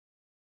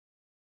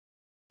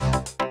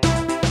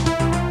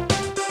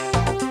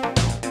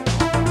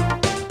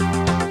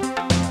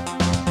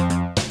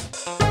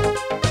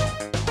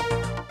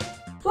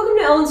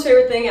Ellen's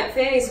favorite thing at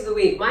Fanny's of the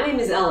Week. My name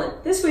is Ellen.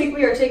 This week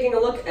we are taking a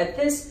look at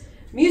this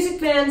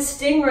Man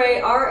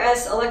StingRay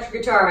RS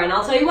electric guitar, and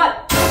I'll tell you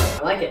what,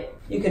 I like it.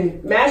 You can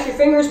mash your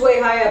fingers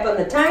way high up on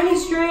the tiny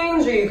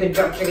strings, or you can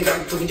jump, chicka,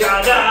 jump, chicka,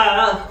 ja,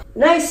 ja.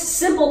 Nice,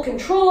 simple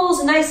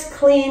controls, nice,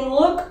 clean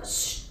look,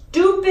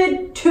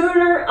 stupid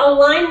tuner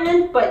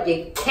alignment, but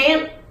you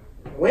can't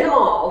win them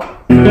all.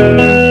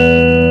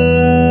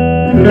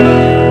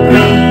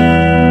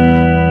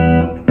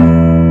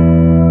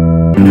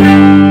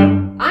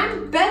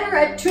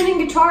 Tuning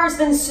guitars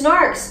than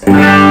snarks.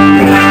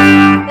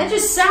 That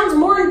just sounds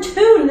more in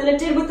tune than it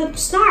did with the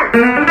snark.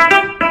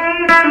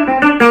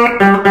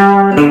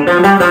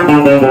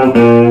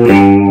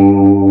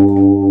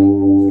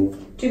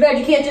 Too bad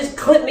you can't just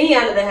clip me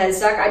out of the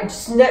headstock. I'd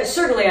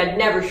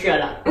never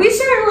shut up. We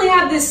certainly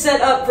have this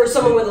set up for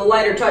someone with a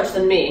lighter touch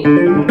than me.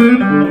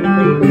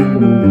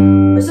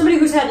 Or somebody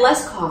who's had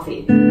less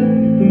coffee.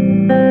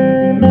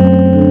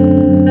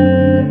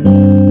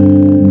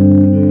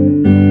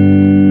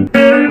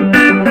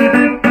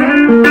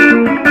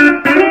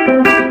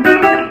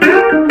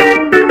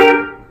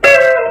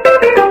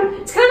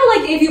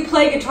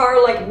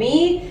 Guitar like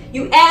me,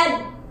 you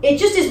add, it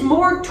just is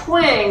more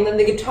twang than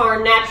the guitar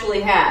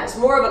naturally has.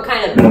 More of a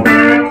kind of,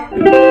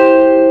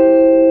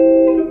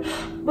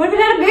 what if it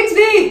had a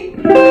Bigsby?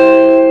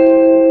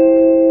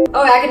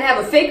 Oh, I can have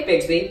a fake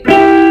Bigsby.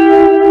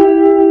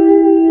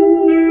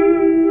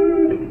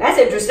 That's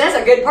interesting, that's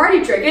a good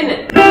party trick, isn't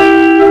it?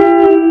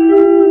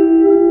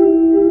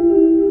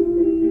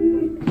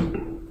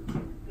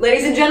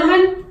 Ladies and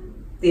gentlemen,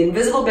 the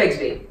invisible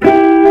Bigsby.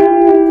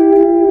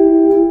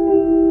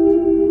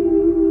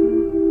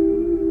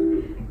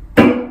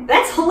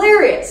 That's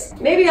hilarious.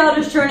 Maybe I'll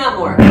just turn up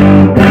more.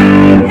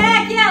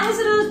 Heck yeah,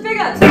 listen to those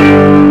pickups.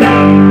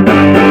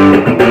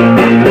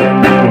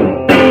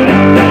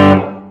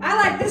 I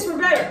like this one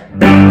better.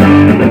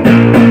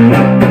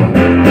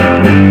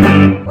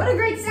 What a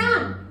great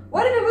sound.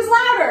 What if it was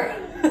louder?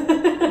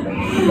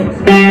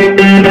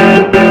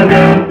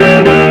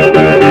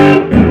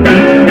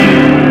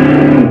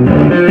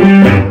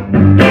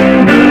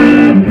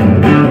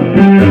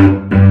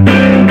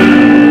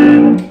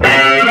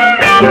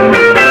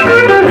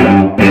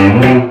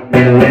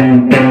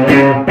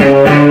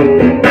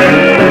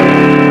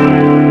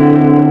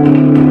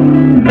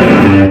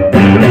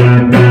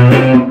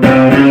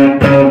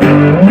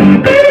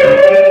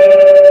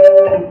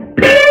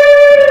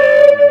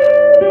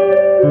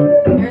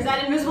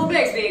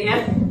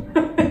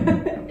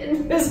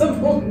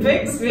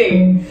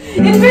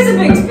 Invisible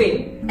Bigsby.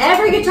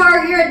 Every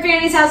guitar here at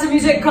Fanny's House of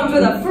Music comes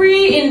with a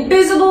free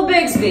invisible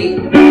Bigsby.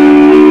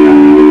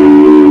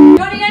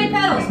 Don't need any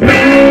pedals.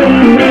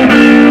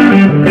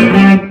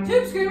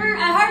 Tube screamer,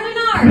 I hardly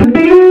know her.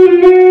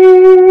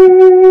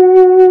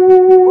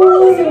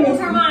 Woo, listen to this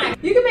harmonic.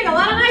 You can make a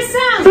lot of nice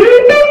sounds.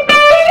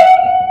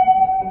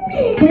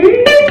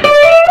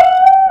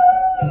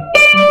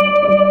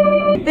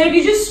 Then if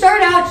you just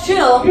start out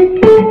chill,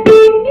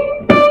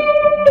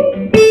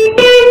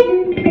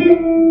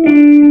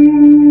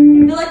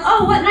 you're like,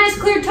 oh, what nice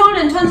clear tone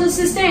and tons of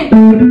sustain.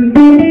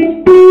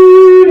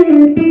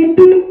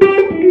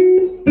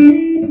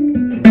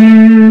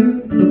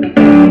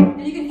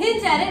 And you can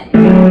hint at it.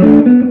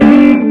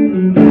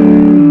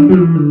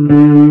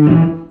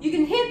 You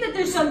can hint that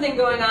there's something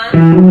going on.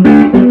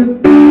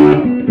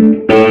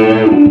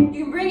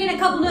 You can bring in a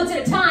couple notes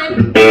at a time.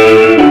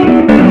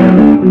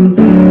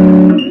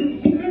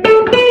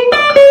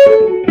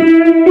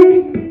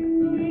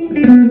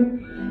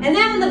 And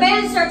then when the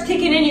band starts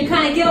kicking in, you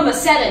kind of give them a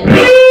Satin.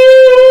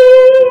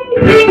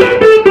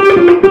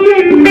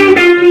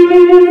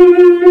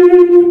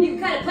 You can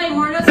kind of play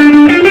more notes. And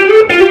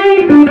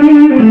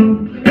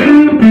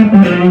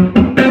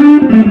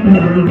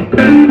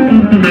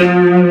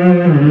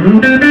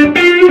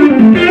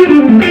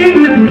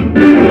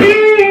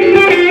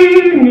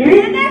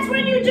that's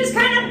when you just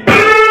kind of...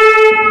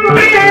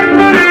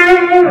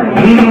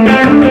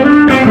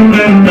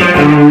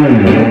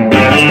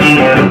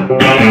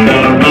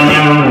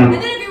 And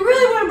then if you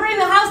really want to bring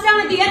the house down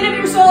at the end of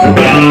your solo,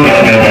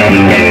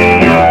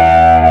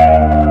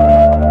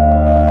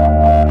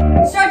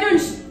 start doing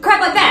crap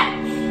like that.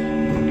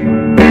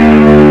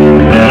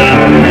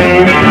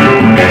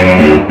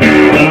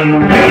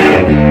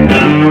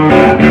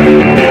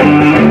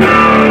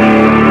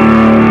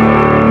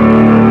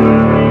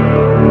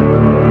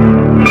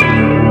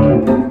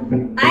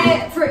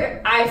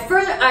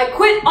 I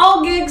quit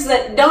all gigs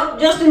that don't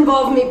just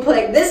involve me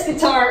playing this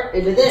guitar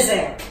into this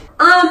amp.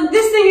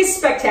 This thing is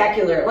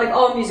spectacular. Like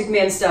all Music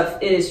Man stuff,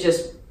 it is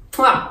just,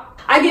 wow.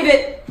 I give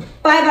it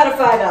 5 out of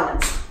 5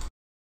 Allens.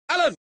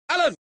 Ellen.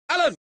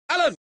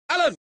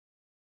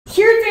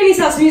 Here at Fanny's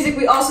House of Music,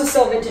 we also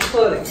sell vintage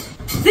clothing.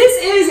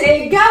 This is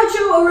a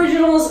Gaucho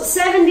Originals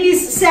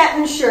 70's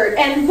satin shirt,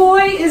 and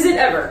boy is it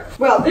ever.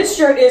 Well, this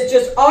shirt is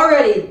just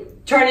already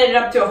turning it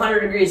up to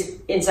 100 degrees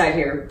inside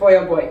here. Boy,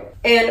 oh boy.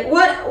 And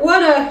what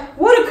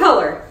a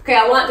color. Okay,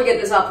 I want to get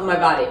this off of my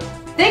body.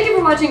 Thank you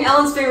for watching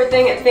Ellen's Favorite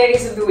Thing at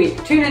Fanny's of the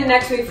Week. Tune in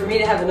next week for me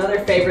to have another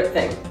favorite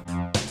thing.